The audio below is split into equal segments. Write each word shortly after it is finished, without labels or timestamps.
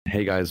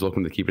Hey guys,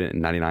 welcome to Keeping It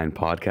in 99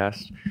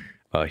 podcast.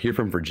 Here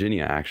from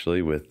Virginia,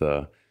 actually, with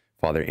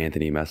Father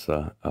Anthony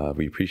Messeh.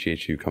 We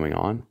appreciate you coming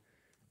on,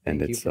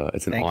 and it's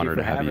an honor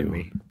to have you.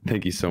 Me.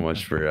 Thank you so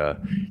much for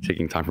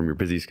taking time from your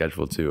busy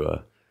schedule to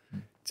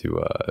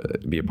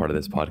be a part of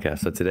this podcast.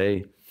 So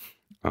today,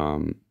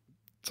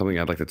 something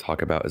I'd like to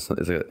talk about is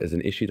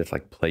an issue that's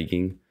like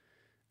plaguing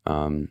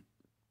a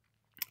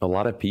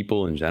lot of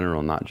people in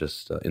general, not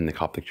just in the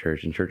Coptic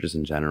Church and churches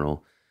in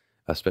general,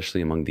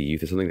 especially among the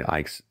youth. It's something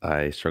that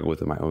I struggle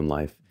with in my own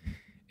life.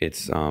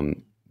 It's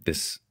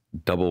this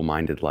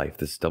double-minded life,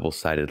 this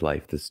double-sided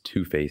life, this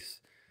two-face,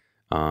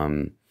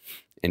 and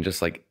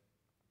just like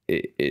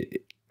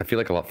I feel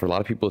like for a lot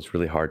of people, it's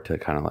really hard to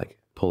kind of like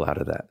pull out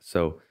of that.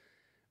 So,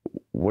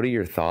 what are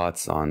your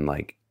thoughts on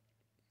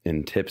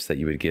and tips that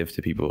you would give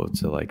to people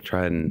to like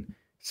try and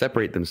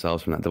separate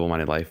themselves from that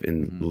double-minded life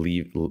and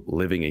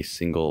living a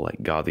single,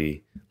 like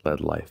godly-led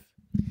life?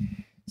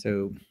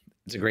 So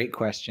it's a great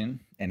question,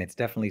 and it's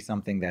definitely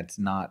something that's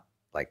not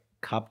like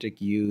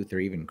Coptic youth or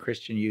even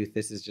Christian youth.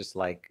 This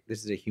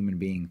is a human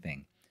being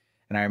thing.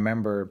 And I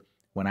remember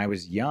when I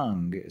was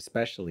young,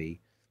 especially,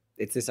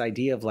 it's this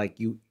idea of like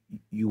you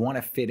want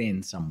to fit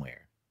in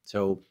somewhere.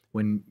 So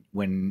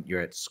when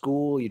you're at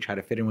school, you try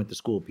to fit in with the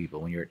school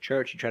people. When you're at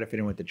church, you try to fit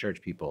in with the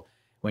church people.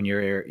 When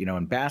you're,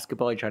 in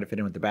basketball, you try to fit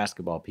in with the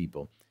basketball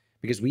people.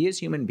 Because we as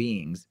human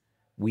beings,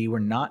 we were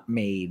not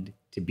made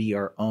to be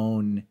our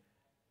own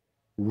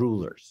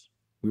rulers.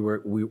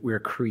 We're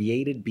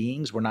created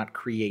beings. We're not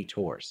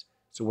creators.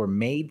 So we're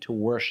made to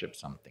worship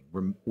something.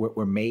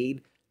 We're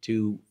made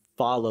to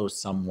follow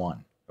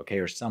someone, okay,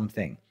 or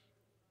something.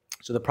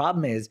 So the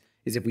problem is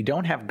if we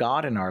don't have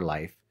God in our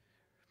life,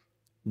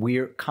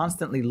 we're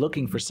constantly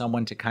looking for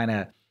someone to kind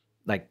of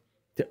like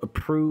to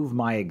approve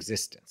my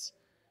existence.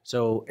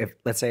 So if,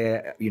 let's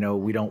say,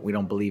 we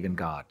don't believe in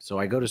God. So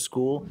I go to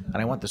school and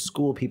I want the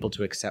school people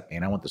to accept me,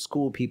 and I want the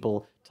school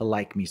people to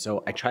like me.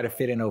 So I try to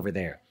fit in over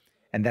there.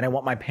 And then I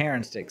want my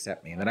parents to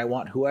accept me, and then I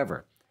want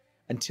whoever.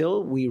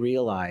 Until we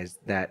realize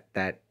that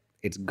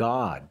it's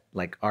God,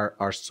 like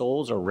our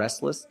souls are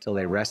restless till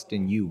they rest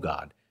in you,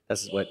 God.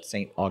 That's what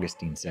St.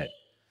 Augustine said.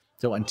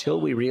 So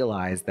until we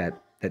realize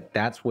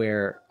that's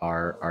where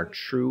our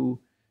true,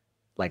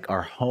 like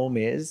our home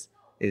is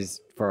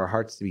for our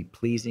hearts to be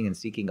pleasing and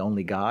seeking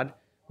only God,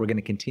 we're going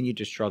to continue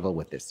to struggle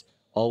with this,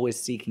 always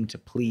seeking to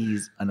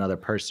please another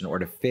person or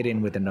to fit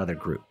in with another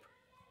group.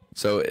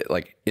 So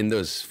like in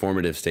those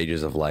formative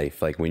stages of life,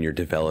 like when you're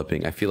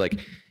developing, I feel like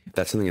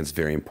that's something that's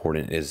very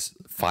important, is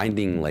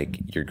finding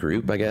like your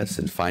group, I guess,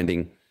 and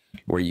finding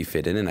where you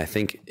fit in. And I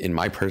think in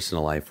my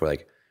personal life, where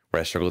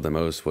I struggled the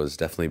most was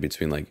definitely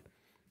between like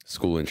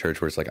school and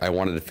church, where it's like I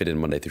wanted to fit in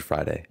Monday through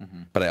Friday,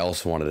 but I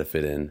also wanted to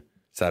fit in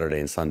Saturday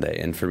and Sunday.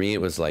 And for me, it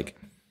was like,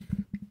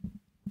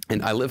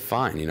 and I lived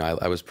fine,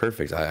 I was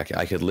perfect.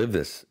 I could live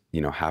this,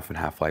 half and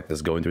half life,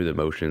 this going through the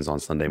motions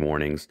on Sunday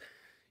mornings,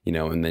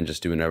 and then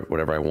just doing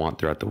whatever I want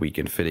throughout the week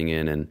and fitting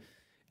in.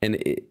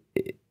 And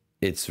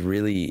it's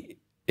really,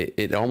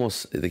 it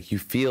almost like you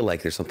feel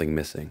like there's something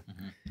missing.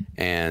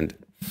 And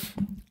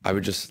I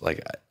would just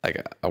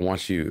I want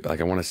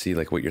to see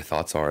like what your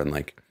thoughts are, and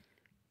like,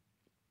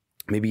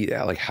 maybe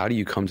like, how do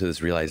you come to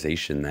this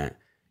realization that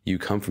you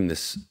come from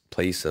this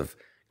place of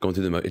going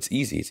through it's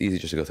easy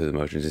just to go through the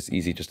motions. It's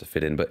easy just to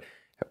fit in, but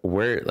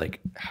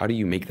how do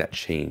you make that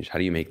change? How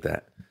do you make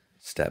that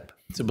step?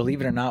 So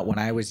believe it or not, when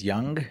I was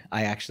young,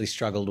 I actually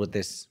struggled with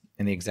this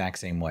in the exact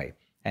same way.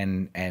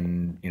 And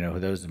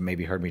those who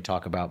maybe heard me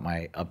talk about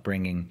my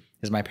upbringing,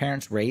 is my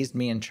parents raised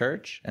me in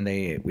church, and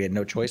we had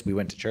no choice. We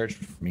went to church,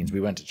 means we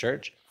went to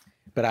church.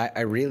 But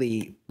I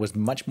really was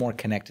much more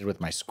connected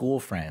with my school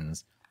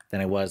friends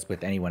than I was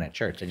with anyone at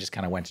church. I just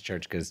kind of went to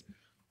church because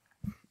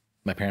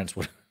my parents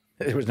would.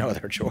 There was no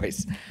other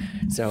choice.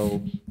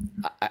 So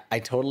I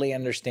totally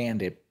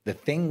understand it. The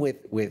thing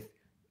with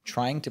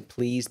trying to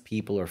please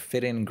people or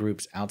fit in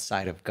groups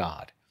outside of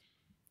God,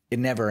 it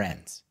never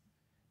ends,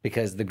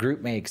 because the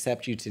group may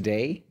accept you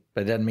today,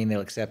 but it doesn't mean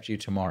they'll accept you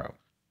tomorrow.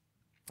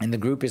 And the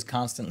group is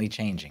constantly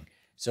changing.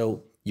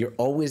 So you're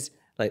always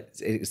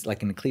it's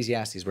like in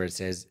Ecclesiastes where it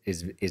says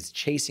is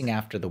chasing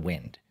after the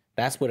wind.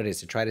 That's what it is.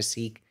 To try to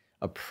seek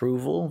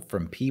approval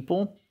from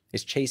people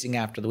is chasing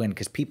after the wind,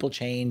 because people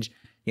change.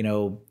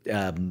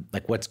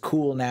 Like what's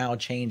cool now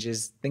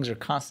changes. Things are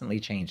constantly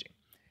changing.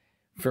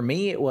 For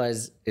me, it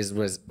was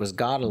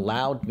God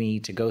allowed me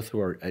to go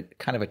through a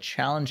kind of a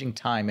challenging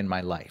time in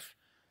my life.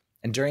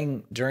 And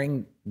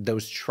during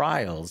those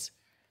trials,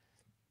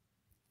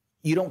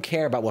 you don't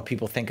care about what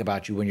people think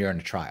about you when you're in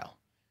a trial.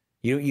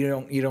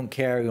 You don't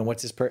care,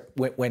 what's this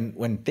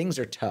when things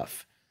are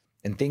tough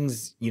and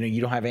things,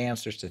 you don't have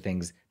answers to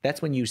things.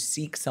 That's when you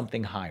seek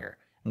something higher.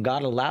 And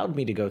God allowed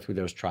me to go through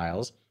those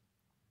trials,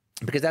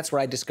 because that's where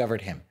I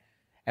discovered him.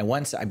 And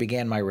once I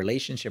began my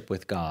relationship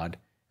with God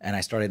and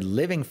I started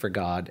living for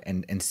God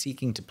and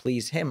seeking to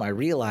please him, I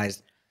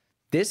realized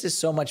this is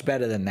so much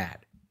better than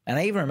that. And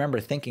I even remember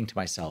thinking to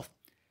myself,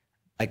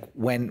 like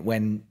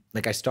when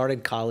I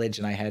started college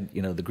and I had,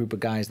 the group of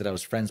guys that I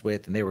was friends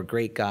with, and they were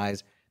great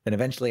guys. Then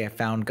eventually I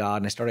found God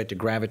and I started to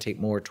gravitate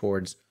more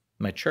towards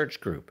my church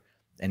group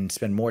and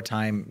spend more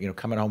time,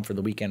 coming home for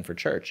the weekend for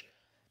church.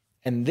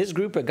 And this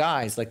group of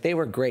guys, like, they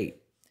were great.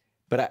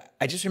 But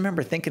I just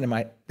remember thinking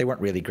they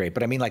weren't really great,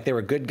 but I mean, like, they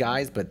were good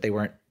guys, but they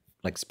weren't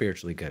like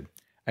spiritually good.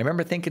 I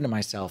remember thinking to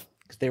myself,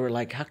 because they were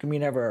like, how come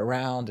you're never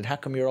around? And how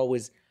come you're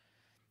always,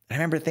 and I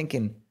remember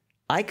thinking,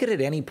 I could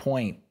at any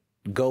point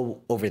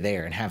go over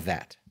there and have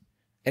that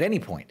at any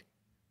point,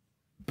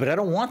 but I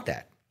don't want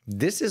that.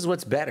 This is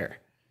what's better.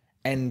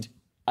 And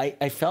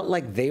I felt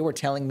like they were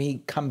telling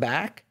me, come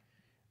back,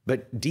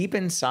 but deep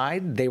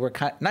inside they were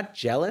not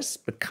jealous,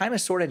 but kind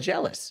of sort of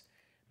jealous,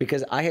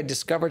 because I had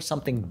discovered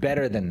something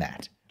better than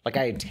that. Like,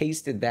 I had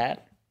tasted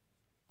that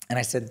and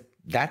I said,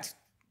 that's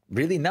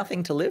really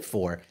nothing to live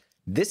for.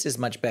 This is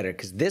much better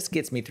because this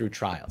gets me through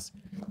trials.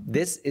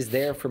 This is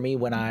there for me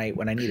when I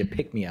need a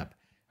pick me up.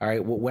 All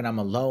right. When I'm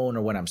alone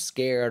or when I'm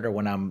scared or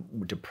when I'm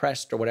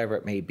depressed or whatever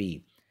it may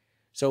be.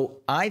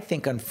 So I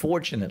think,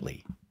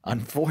 unfortunately,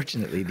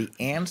 the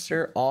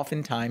answer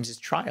oftentimes is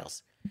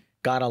trials.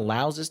 God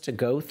allows us to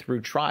go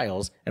through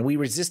trials and we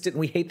resist it and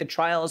we hate the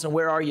trials and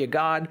where are you,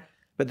 God?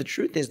 But the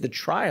truth is the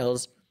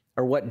trials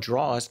are what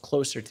draw us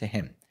closer to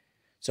him.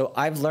 So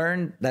I've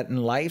learned that in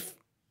life,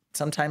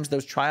 sometimes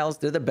those trials,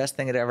 they're the best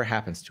thing that ever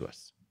happens to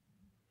us.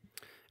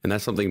 And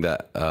that's something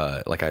that,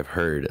 like, I've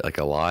heard like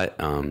a lot.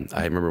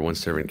 I remember one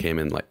servant came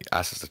and like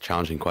asked us a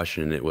challenging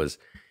question, and it was,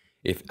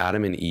 if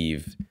Adam and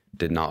Eve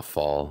did not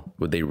fall,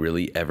 would they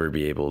really ever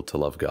be able to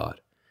love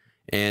God?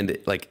 And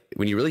like,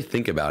 when you really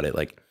think about it,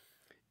 like,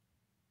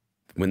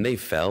 when they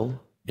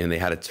fell and they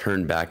had to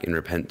turn back and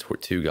repent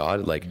to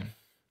God, like,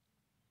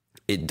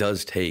 it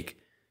does take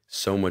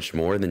so much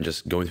more than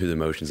just going through the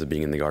motions of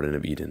being in the Garden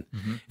of Eden.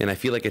 And I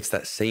feel like it's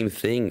that same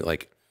thing,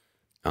 like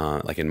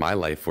in my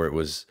life, where it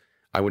was,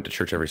 I went to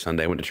church every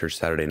Sunday. I went to church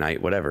Saturday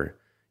night, whatever.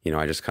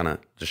 I just kind of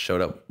just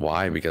showed up.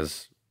 Why?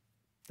 Because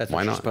that's why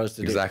what not? You're supposed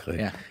to do. Exactly.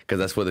 Yeah. Because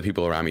that's what the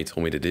people around me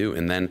told me to do.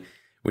 And then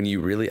when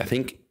you really, I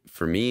think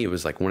for me, it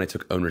was like when I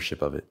took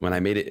ownership of it, when I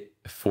made it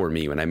for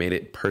me, when I made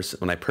it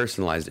when I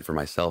personalized it for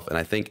myself. And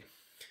I think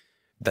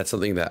that's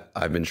something that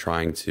I've been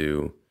trying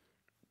to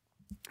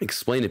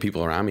explain to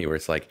people around me, where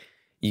it's like,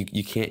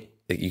 you can't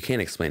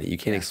explain it. You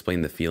can't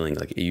explain the feeling.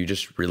 Like, you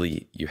just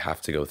really, you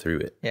have to go through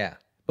it. Yeah.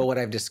 But what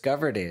I've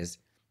discovered is,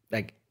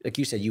 like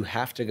you said, you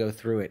have to go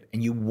through it,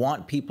 and you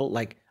want people,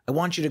 like, I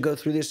want you to go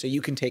through this so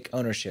you can take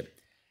ownership.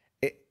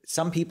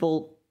 Some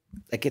people,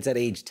 like, it's at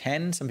age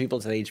 10, some people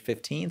it's at age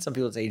 15, some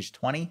people it's age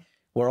 20.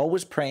 We're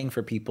always praying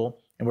for people,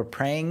 and we're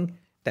praying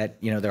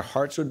that, their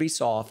hearts would be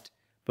soft.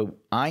 But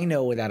I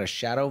know without a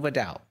shadow of a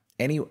doubt,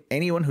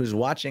 anyone who's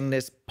watching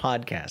this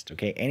podcast,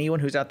 okay,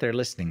 anyone who's out there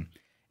listening,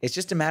 it's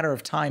just a matter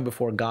of time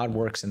before God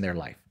works in their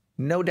life.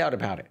 No doubt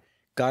about it.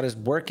 God is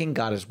working,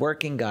 God is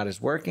working, God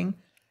is working.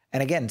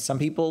 And again, some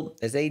people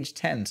at age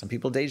 10, some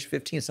people at age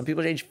 15, some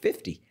people at age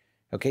 50.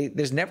 Okay,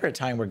 there's never a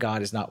time where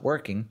God is not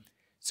working.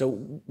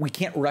 So we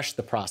can't rush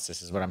the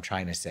process, is what I'm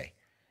trying to say.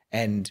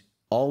 And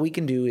all we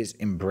can do is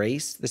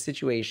embrace the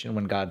situation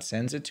when God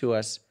sends it to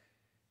us.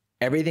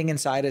 Everything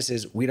inside us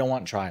is, we don't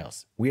want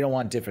trials. We don't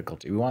want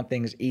difficulty. We want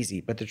things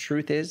easy. But the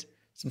truth is,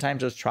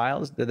 sometimes those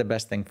trials, they're the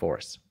best thing for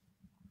us.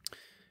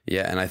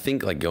 Yeah. And I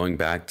think, like, going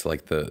back to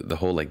like the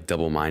whole like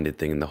double-minded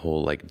thing and the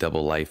whole like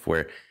double life,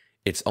 where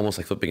it's almost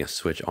like flipping a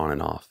switch on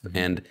and off.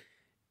 And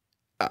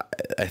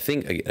I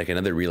think like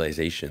another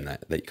realization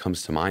that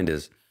comes to mind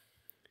is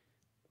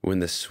when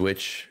the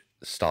switch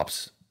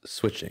stops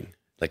switching.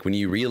 Like, when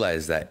you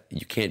realize that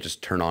you can't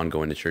just turn on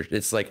going to church.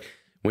 It's like,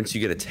 once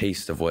you get a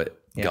taste of what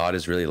God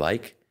is really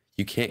like,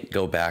 you can't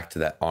go back to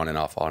that on and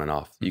off, on and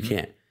off. You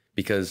can't,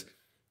 because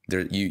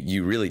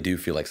you really do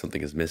feel like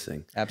something is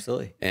missing.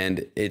 Absolutely.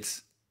 And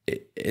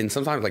and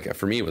sometimes, like,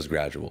 for me, it was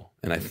gradual.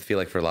 And I feel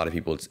like for a lot of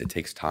people, it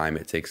takes time.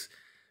 It takes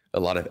a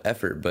lot of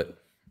effort.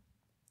 But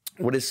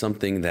what is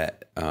something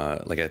that,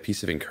 like, a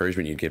piece of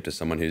encouragement you'd give to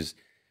someone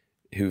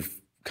who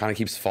kind of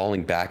keeps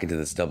falling back into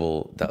this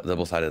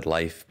double-sided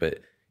life, but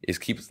they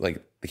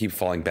keep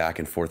falling back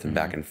and forth and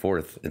back and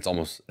forth. It's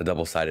almost a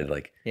double-sided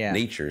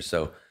nature.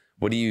 So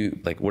what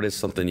is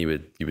something you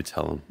would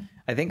tell them?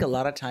 I think a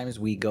lot of times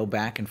we go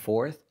back and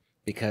forth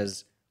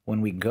because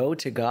when we go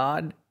to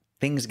God,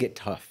 things get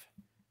tough.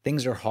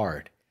 Things are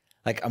hard.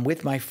 Like, I'm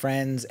with my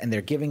friends and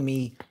they're giving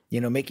me,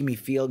 making me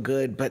feel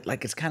good, but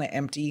like, it's kind of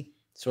empty.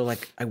 So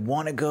like, I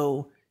want to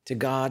go to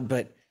God,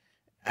 but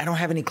I don't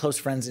have any close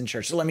friends in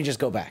church. So let me just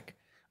go back.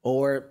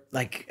 Or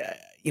like,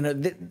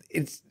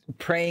 it's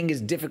praying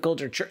is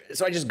difficult,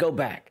 so I just go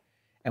back.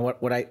 And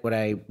what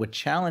I would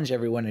challenge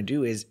everyone to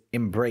do is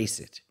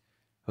embrace it.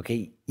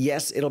 Okay.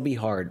 Yes, it'll be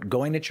hard.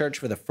 Going to church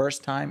for the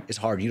first time is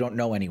hard. You don't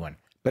know anyone,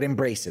 but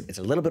embrace it. It's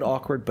a little bit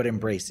awkward, but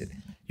embrace it.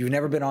 You've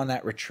never been on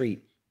that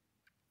retreat,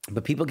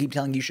 but people keep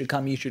telling you should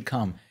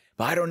come.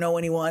 But I don't know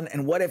anyone.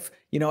 And what if,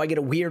 I get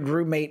a weird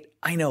roommate?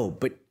 I know,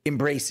 but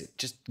embrace it.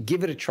 Just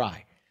give it a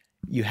try.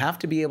 You have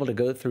to be able to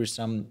go through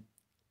some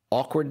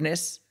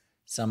awkwardness,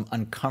 some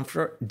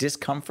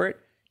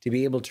discomfort to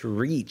be able to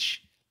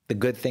reach the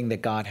good thing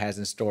that God has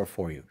in store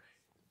for you.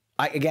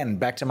 again,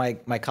 back to my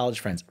college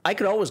friends, I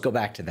could always go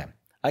back to them.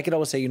 I could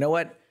always say, you know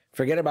what?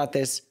 Forget about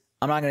this.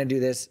 I'm not going to do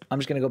this. I'm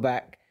just going to go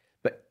back.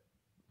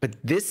 But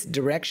this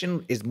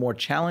direction is more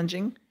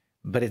challenging,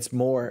 but it's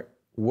more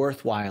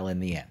worthwhile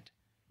in the end.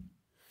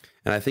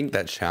 And I think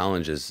that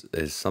challenge is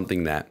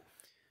something that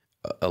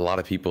a lot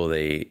of people,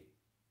 they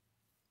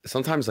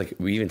sometimes like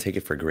we even take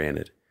it for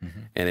granted.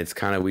 And it's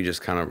kind of,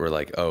 we're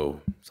like, oh,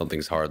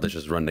 something's hard. Let's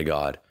just run to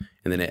God.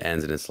 And then it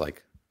ends and it's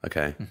like,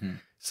 okay.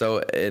 So,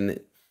 and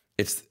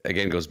it's,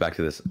 again, goes back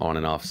to this on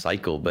and off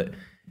cycle, but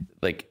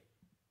like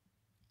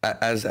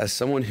as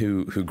someone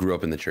who grew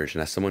up in the church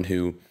and as someone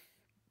who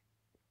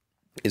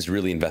is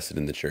really invested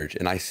in the church,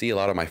 and I see a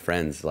lot of my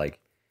friends, like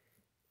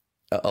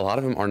a lot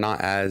of them are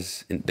not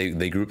as,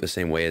 they grew up the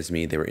same way as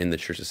me. They were in the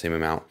church the same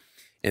amount,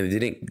 and they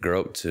didn't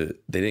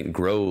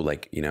grow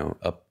like, you know,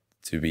 up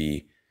to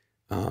be,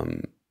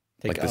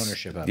 Take like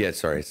ownership of it. Yeah,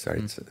 sorry,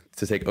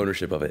 to take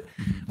ownership of it.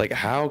 Like,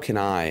 how can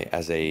I,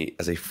 as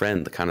a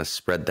friend, kind of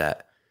spread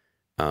that?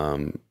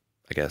 I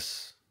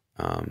guess,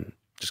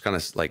 just kind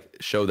of like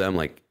show them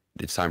like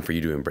it's time for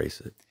you to embrace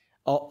it.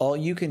 All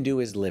you can do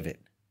is live it.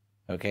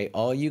 Okay,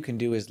 all you can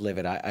do is live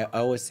it. I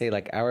always say,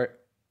 like,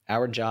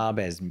 our job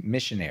as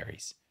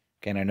missionaries.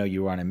 Okay, and I know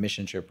you were on a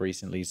mission trip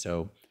recently,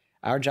 so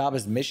our job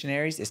as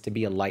missionaries is to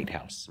be a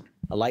lighthouse.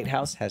 A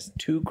lighthouse has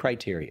 2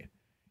 criteria.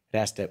 It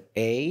has to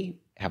A,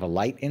 have a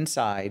light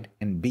inside,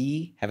 and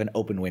B, have an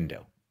open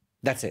window.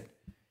 That's it.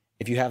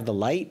 If you have the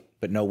light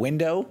but no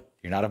window,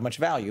 you're not of much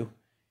value.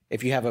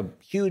 If you have a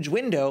huge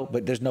window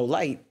but there's no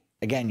light,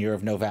 again, you're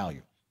of no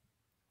value.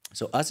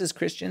 So us as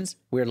Christians,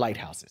 we're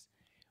lighthouses.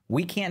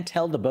 We can't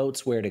tell the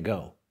boats where to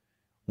go.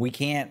 We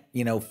can't,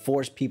 you know,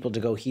 force people to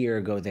go here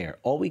or go there.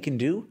 All we can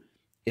do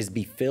is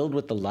be filled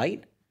with the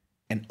light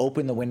and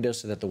open the window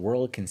so that the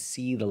world can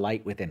see the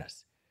light within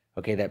us.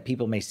 Okay, that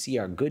people may see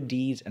our good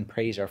deeds and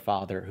praise our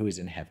Father who is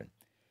in heaven.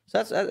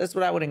 So that's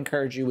what I would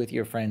encourage you with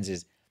your friends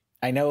is,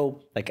 I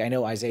know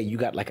Isaiah, you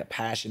got like a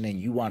passion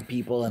and you want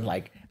people, and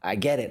like, I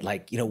get it.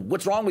 Like, you know,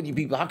 what's wrong with you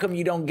people? How come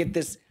you don't get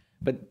this?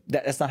 But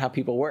that's not how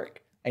people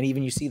work. And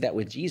even you see that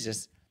with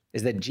Jesus,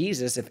 is that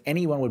Jesus, if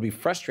anyone would be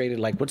frustrated,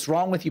 like, what's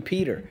wrong with you,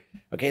 Peter?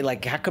 Okay,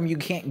 like, how come you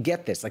can't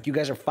get this? Like, you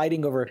guys are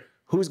fighting over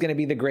who's going to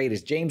be the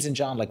greatest, James and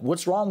John. Like,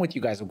 what's wrong with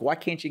you guys? Like, why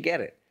can't you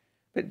get it?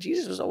 But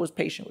Jesus was always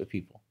patient with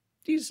people.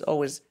 Jesus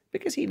always,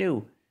 because he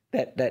knew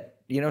that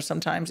you know,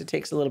 sometimes it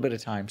takes a little bit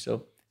of time.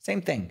 So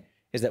same thing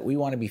is that we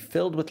want to be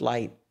filled with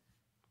light,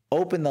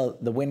 open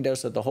the window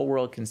so that the whole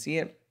world can see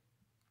it.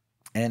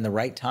 And in the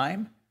right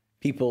time,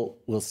 people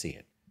will see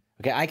it.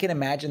 Okay, I can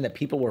imagine that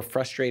people were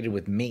frustrated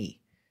with me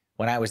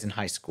when I was in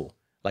high school.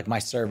 Like my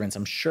servants,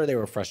 I'm sure they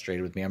were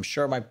frustrated with me. I'm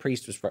sure my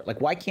priest was frustrated.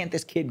 Like, why can't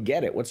this kid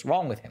get it? What's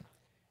wrong with him?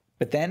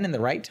 But then in the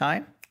right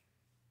time,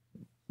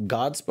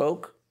 God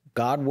spoke,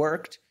 God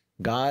worked,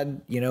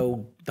 God, you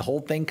know, the whole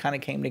thing kind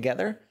of came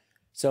together.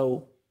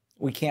 So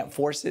we can't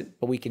force it,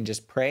 but we can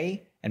just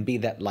pray and be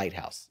that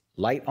lighthouse.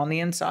 Light on the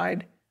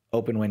inside,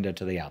 open window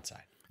to the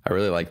outside. I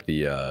really like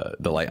the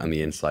light on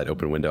the inside,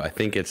 open window. I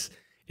think it's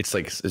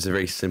a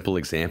very simple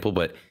example,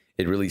 but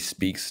it really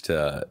speaks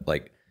to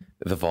like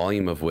the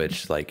volume of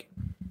which, like,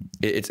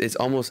 it's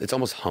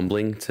almost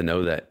humbling to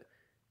know that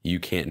you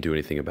can't do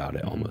anything about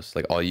it. Almost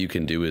like all you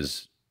can do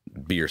is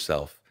be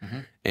yourself.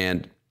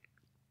 And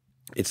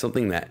it's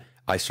something that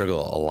I struggle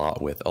a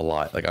lot with.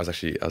 Like,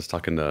 I was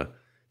talking to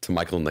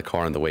Michael in the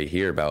car on the way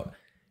here about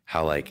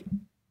how, like,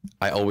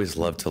 I always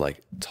love to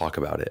like talk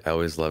about it. I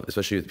always love,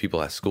 especially with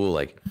people at school,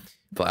 like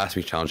they'll ask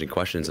me challenging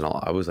questions and I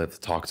always like to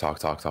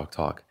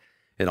talk.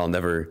 And I'll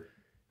never,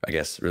 I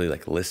guess, really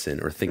like listen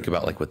or think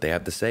about like what they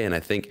have to say. And I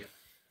think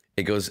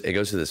it goes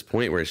to this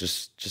point where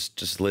it's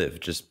just live,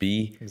 just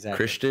be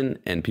Christian,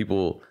 and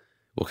people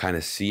will kind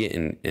of see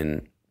it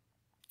and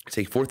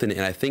take forth in it.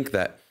 And I think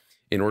that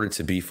in order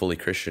to be fully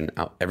Christian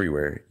out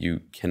everywhere,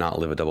 you cannot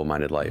live a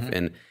double-minded life.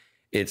 And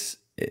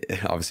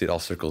obviously it all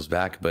circles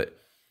back, but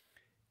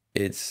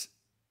it's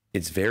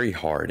very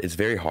hard. It's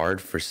very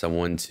hard for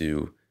someone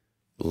to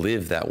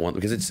live that one,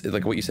 because it's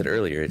like what you said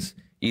earlier. It's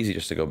easy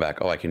just to go back.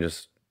 Oh, I can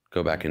just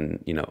go back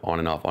and, you know, on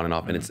and off.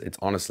 And it's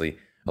honestly,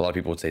 a lot of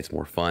people would say it's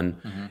more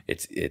fun.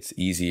 It's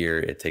easier.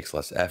 It takes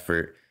less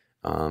effort.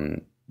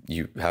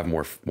 You have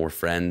more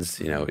friends,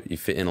 you know, you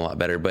fit in a lot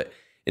better. But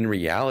in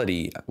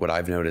reality, what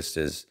I've noticed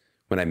is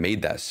when I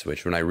made that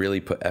switch, when I really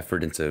put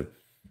effort into,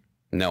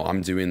 no,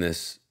 I'm doing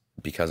this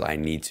because I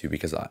need to,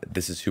 because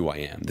this is who I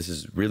am. This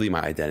is really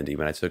my identity.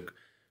 When I took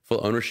full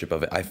ownership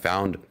of it, I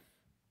found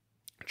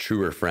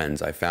truer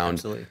friends. I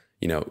found,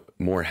 you know,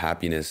 more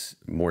happiness,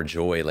 more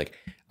joy. Like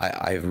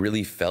I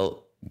really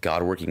felt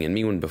God working in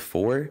me, when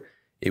before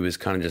it was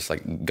kind of just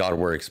like God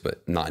works,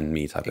 but not in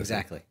me type of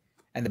thing.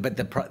 And but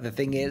the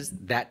thing is,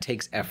 that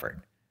takes effort.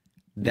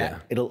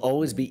 It'll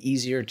always be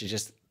easier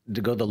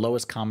to go the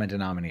lowest common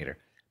denominator.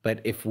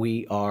 But if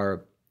we're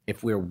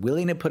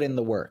willing to put in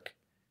the work,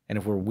 and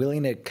if we're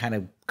willing to kind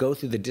of go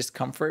through the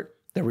discomfort,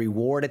 the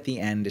reward at the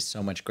end is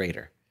so much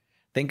greater.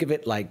 Think of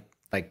it like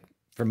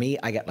For me,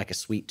 I got like a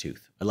sweet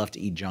tooth. I love to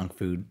eat junk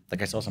food.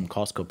 Like I saw some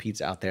Costco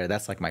pizza out there.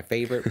 That's like my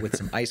favorite with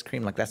some ice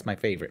cream. Like that's my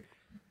favorite.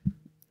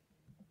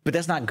 But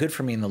that's not good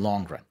for me in the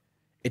long run.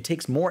 It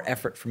takes more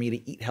effort for me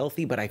to eat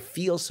healthy, but I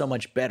feel so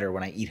much better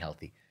when I eat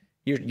healthy.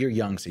 You're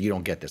young, so you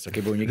don't get this,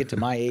 okay? But when you get to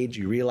my age,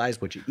 you realize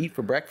what you eat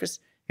for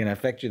breakfast can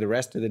affect you the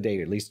rest of the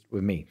day, at least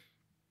with me.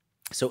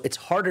 So it's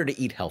harder to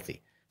eat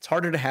healthy. It's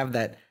harder to have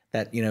that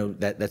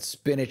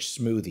spinach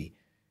smoothie.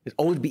 It'd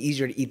always be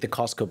easier to eat the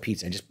Costco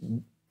pizza and just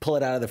pull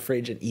it out of the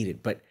fridge and eat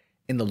it. But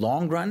in the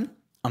long run,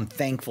 I'm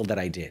thankful that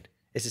I did.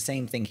 It's the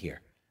same thing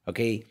here,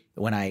 okay?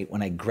 When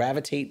I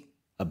gravitate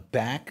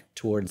back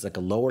towards like a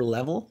lower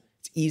level,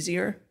 it's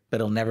easier, but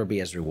it'll never be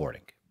as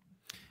rewarding.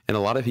 And a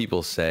lot of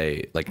people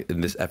say, like,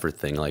 in this effort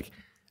thing, like,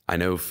 I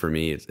know for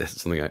me,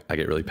 it's something I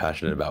get really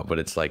passionate about, but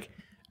it's like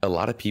a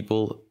lot of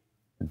people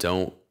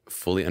don't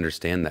fully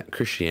understand that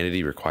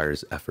Christianity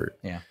requires effort.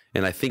 Yeah.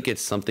 And I think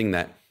it's something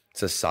that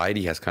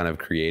society has kind of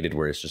created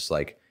where it's just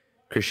like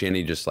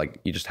Christianity just like,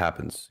 it just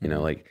happens, you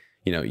know, like,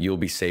 you know, you'll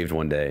be saved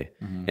one day.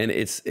 And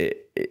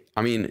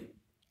I mean,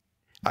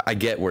 I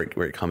get where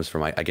it comes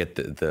from. I get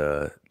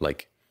the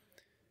like,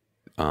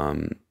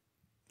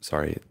 what's the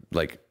word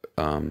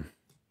I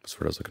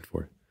was looking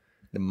for?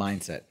 The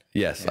mindset.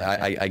 Yes.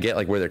 Yeah. I get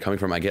like where they're coming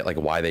from. I get like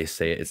why they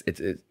say it.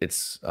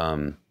 It's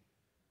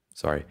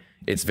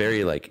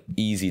very like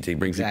easy to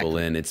bring people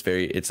in.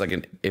 It's like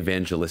an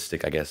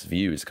evangelistic, I guess,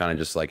 view. It's kind of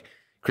just like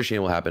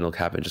Christianity will happen. It'll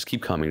happen. Just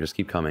keep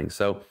coming.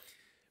 So,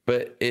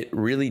 but it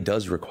really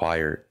does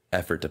require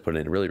effort to put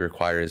in. It really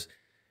requires,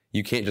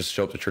 you can't just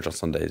show up to church on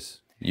Sundays.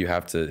 You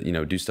have to, you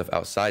know, do stuff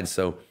outside.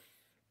 So,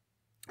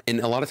 and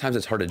a lot of times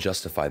it's hard to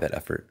justify that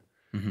effort.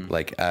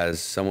 Like as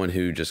someone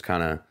who just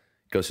kind of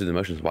goes through the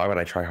motions, why would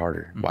I try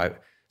harder? Why?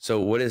 So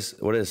what is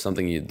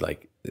something you'd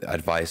like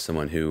advise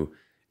someone who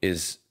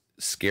is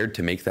scared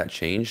to make that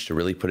change, to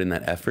really put in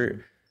that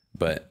effort,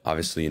 but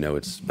obviously, you know,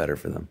 it's better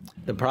for them?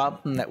 The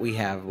problem that we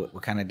have,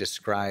 what kind of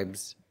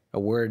describes a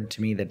word to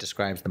me that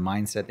describes the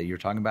mindset that you're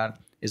talking about,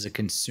 is a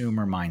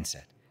consumer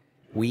mindset.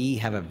 We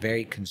have a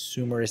very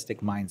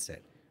consumeristic mindset.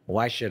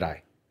 Why should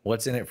I?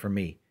 What's in it for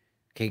me?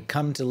 Okay,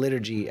 come to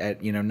liturgy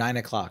at 9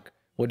 o'clock.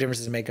 What difference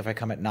does it make if I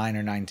come at 9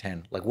 or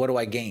 9:10? Like, what do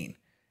I gain?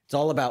 It's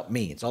all about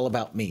me. It's all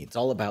about me. It's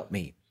all about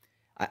me.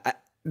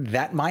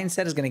 That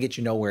mindset is going to get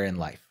you nowhere in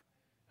life.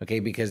 Okay,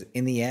 because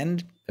in the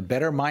end, a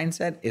better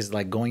mindset is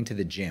like going to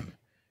the gym.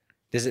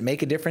 Does it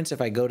make a difference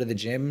if I go to the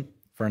gym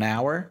for an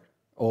hour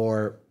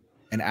or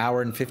an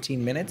hour and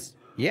 15 minutes?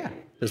 Yeah,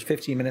 those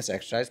 15 minutes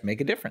exercise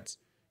make a difference.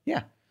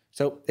 Yeah.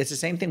 So it's the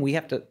same thing. We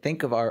have to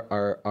think of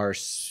our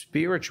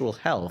spiritual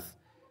health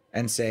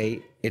and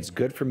say, it's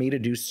good for me to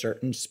do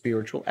certain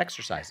spiritual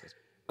exercises.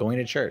 Going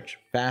to church,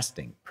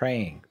 fasting,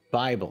 praying,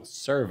 Bible,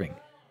 serving.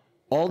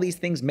 All these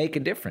things make a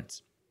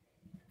difference.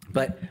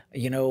 But,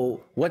 you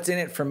know, what's in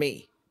it for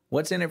me?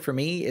 What's in it for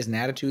me is an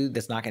attitude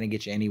that's not going to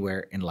get you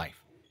anywhere in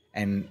life.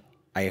 And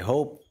I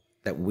hope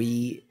that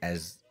we,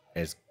 as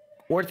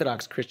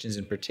Orthodox Christians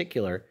in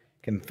particular,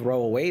 can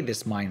throw away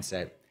this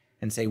mindset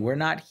and say, we're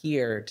not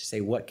here to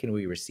say, what can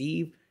we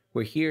receive?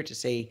 We're here to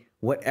say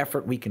what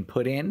effort we can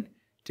put in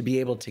to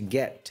be able to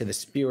get to the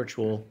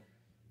spiritual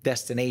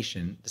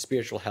destination, the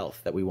spiritual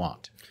health that we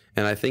want.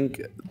 And I think,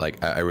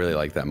 like, I really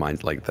like that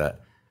mind, like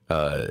that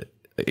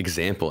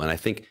example. And I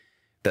think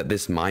that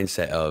this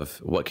mindset of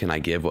what can I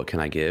give? What can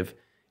I give?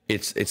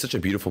 It's such a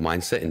beautiful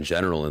mindset in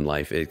general in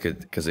life,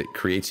 because it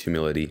creates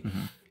humility.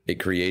 It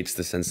creates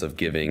the sense of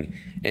giving,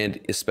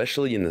 and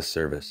especially in the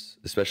service,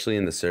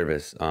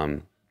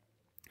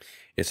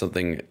 it's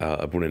something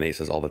Abuna Nate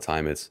says all the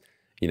time. It's,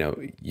 you know,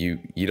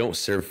 you don't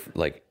serve,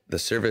 like, the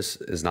service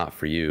is not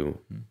for you.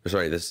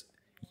 Sorry, the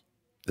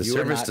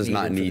service does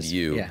not need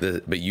you,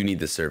 but you need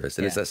the service.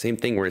 And it's that same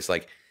thing where it's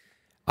like,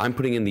 I'm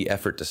putting in the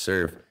effort to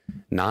serve,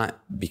 not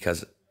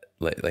because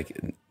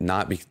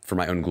for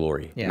my own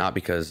glory, not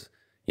because,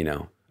 you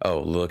know,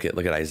 oh, look at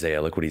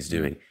Isaiah, look what he's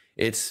doing.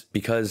 It's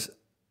because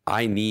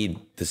I need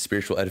the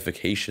spiritual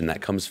edification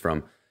that comes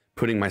from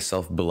putting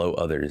myself below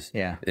others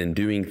and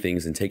doing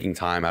things and taking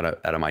time out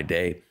of my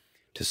day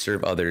to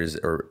serve others,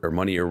 or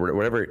money, or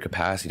whatever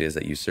capacity it is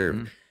that you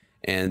serve.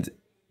 And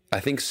I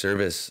think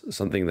service,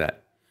 something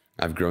that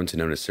I've grown to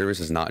know as service,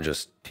 is not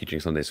just teaching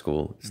Sunday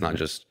school. It's not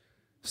just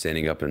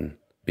standing up and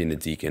being a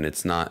deacon.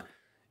 It's not,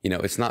 you know,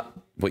 it's not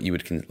what you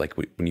would like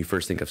when you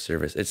first think of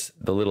service. It's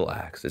the little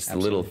acts. It's the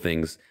little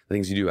things, the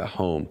things you do at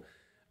home.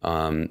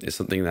 It's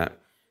something that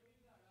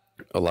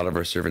a lot of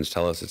our servants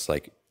tell us. It's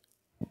like,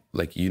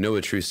 you know,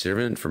 a true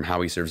servant from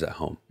how he serves at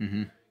home.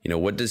 You know,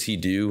 what does he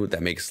do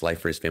that makes life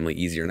for his family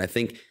easier? And I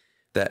think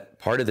that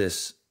part of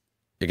this,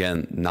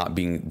 again, not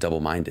being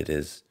double-minded,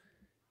 is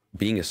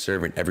being a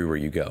servant everywhere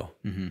you go.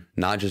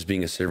 Not just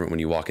being a servant when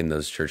you walk in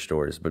those church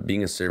doors, but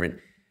being a servant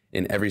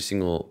in every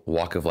single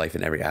walk of life,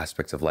 in every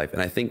aspect of life.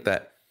 And I think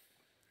that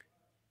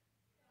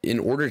in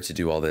order to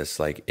do all this,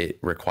 like, it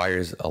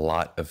requires a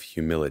lot of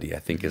humility, I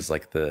think, is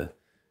like the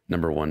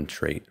number one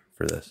trait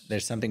for this.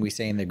 There's something we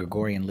say in the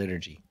Gregorian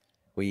liturgy.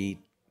 We,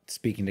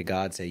 speaking to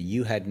God, say,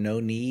 you had no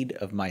need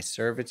of my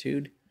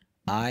servitude.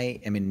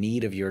 I am in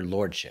need of your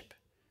lordship.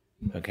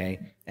 Okay.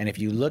 And if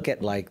you look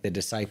at like the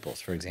disciples,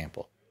 for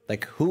example,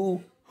 like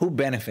who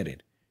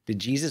benefited? Did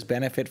Jesus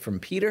benefit from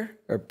Peter,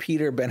 or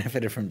Peter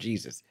benefited from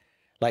Jesus?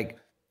 Like,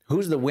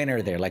 who's the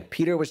winner there? Like,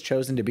 Peter was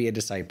chosen to be a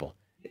disciple.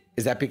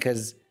 Is that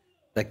because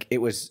like it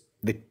was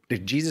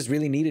did Jesus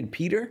really needed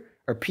Peter?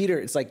 Or Peter,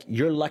 it's like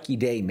your lucky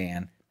day,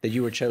 man, that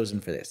you were chosen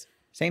for this.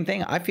 Same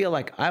thing. I feel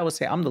like I always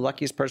say I'm the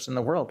luckiest person in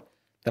the world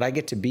that I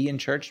get to be in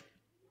church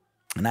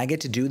and I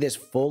get to do this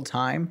full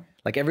time.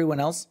 Like everyone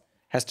else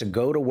has to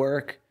go to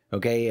work,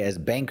 okay, as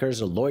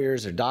bankers or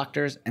lawyers or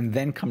doctors, and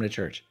then come to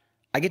church.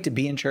 I get to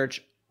be in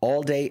church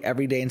all day,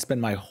 every day, and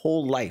spend my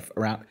whole life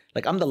around.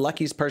 Like I'm the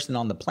luckiest person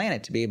on the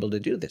planet to be able to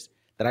do this,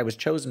 that I was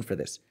chosen for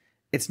this.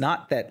 It's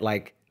not that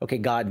like, okay,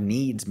 God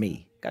needs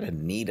me. God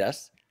doesn't need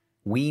us.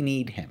 We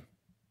need him.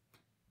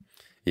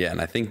 Yeah,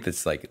 and I think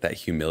that's like that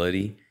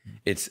humility.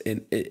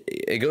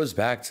 It goes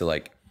back to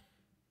like,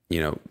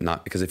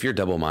 not because if you're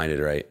double-minded,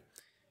 right,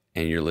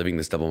 and you're living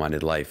this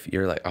double-minded life,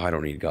 you're like, oh, I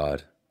don't need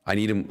God. I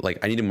need him. Like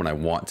I need him when I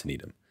want to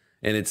need him.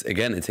 And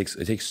it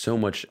takes so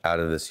much out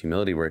of this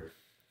humility where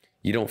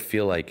you don't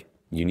feel like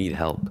you need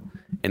help,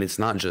 and it's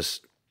not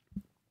just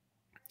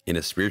in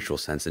a spiritual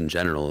sense in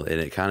general.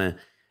 And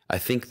I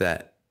think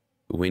that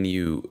when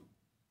you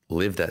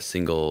live that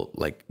single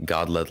like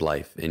God-led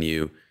life and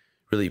you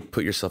really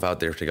put yourself out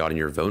there to God and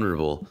you're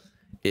vulnerable,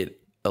 it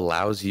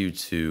allows you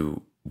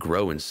to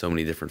grow in so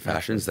many different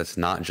fashions. That's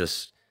not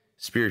just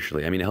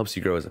spiritually. I mean, it helps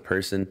you grow as a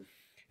person.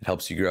 It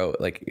helps you grow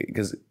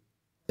because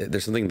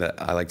there's something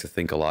that I like to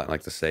think a lot and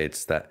like to say,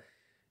 it's that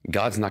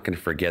God's not going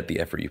to forget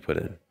the effort you put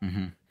in.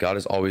 Mm-hmm. God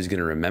is always going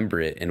to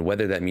remember it. And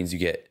whether that means you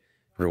get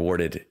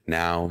rewarded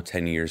now,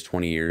 10 years,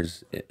 20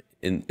 years,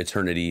 in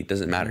eternity, it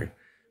doesn't matter.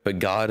 But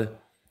God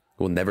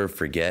will never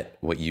forget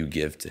what you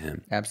give to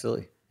him.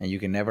 Absolutely. And you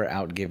can never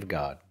outgive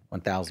God.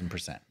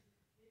 1,000%.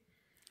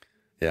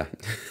 Yeah.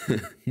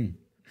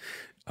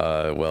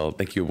 Well,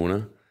 thank you,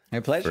 Abuna. My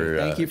pleasure.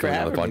 Thank you for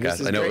having me. This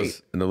is I know great. it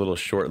was in a little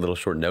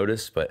short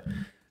notice, but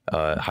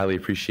highly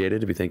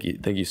appreciated. We thank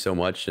you so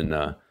much,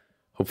 and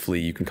hopefully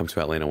you can come to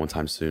Atlanta one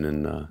time soon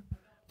and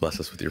bless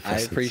us with your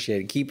presence. I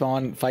appreciate it. Keep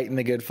on fighting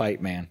the good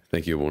fight, man.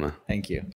 Thank you, Abuna. Thank you.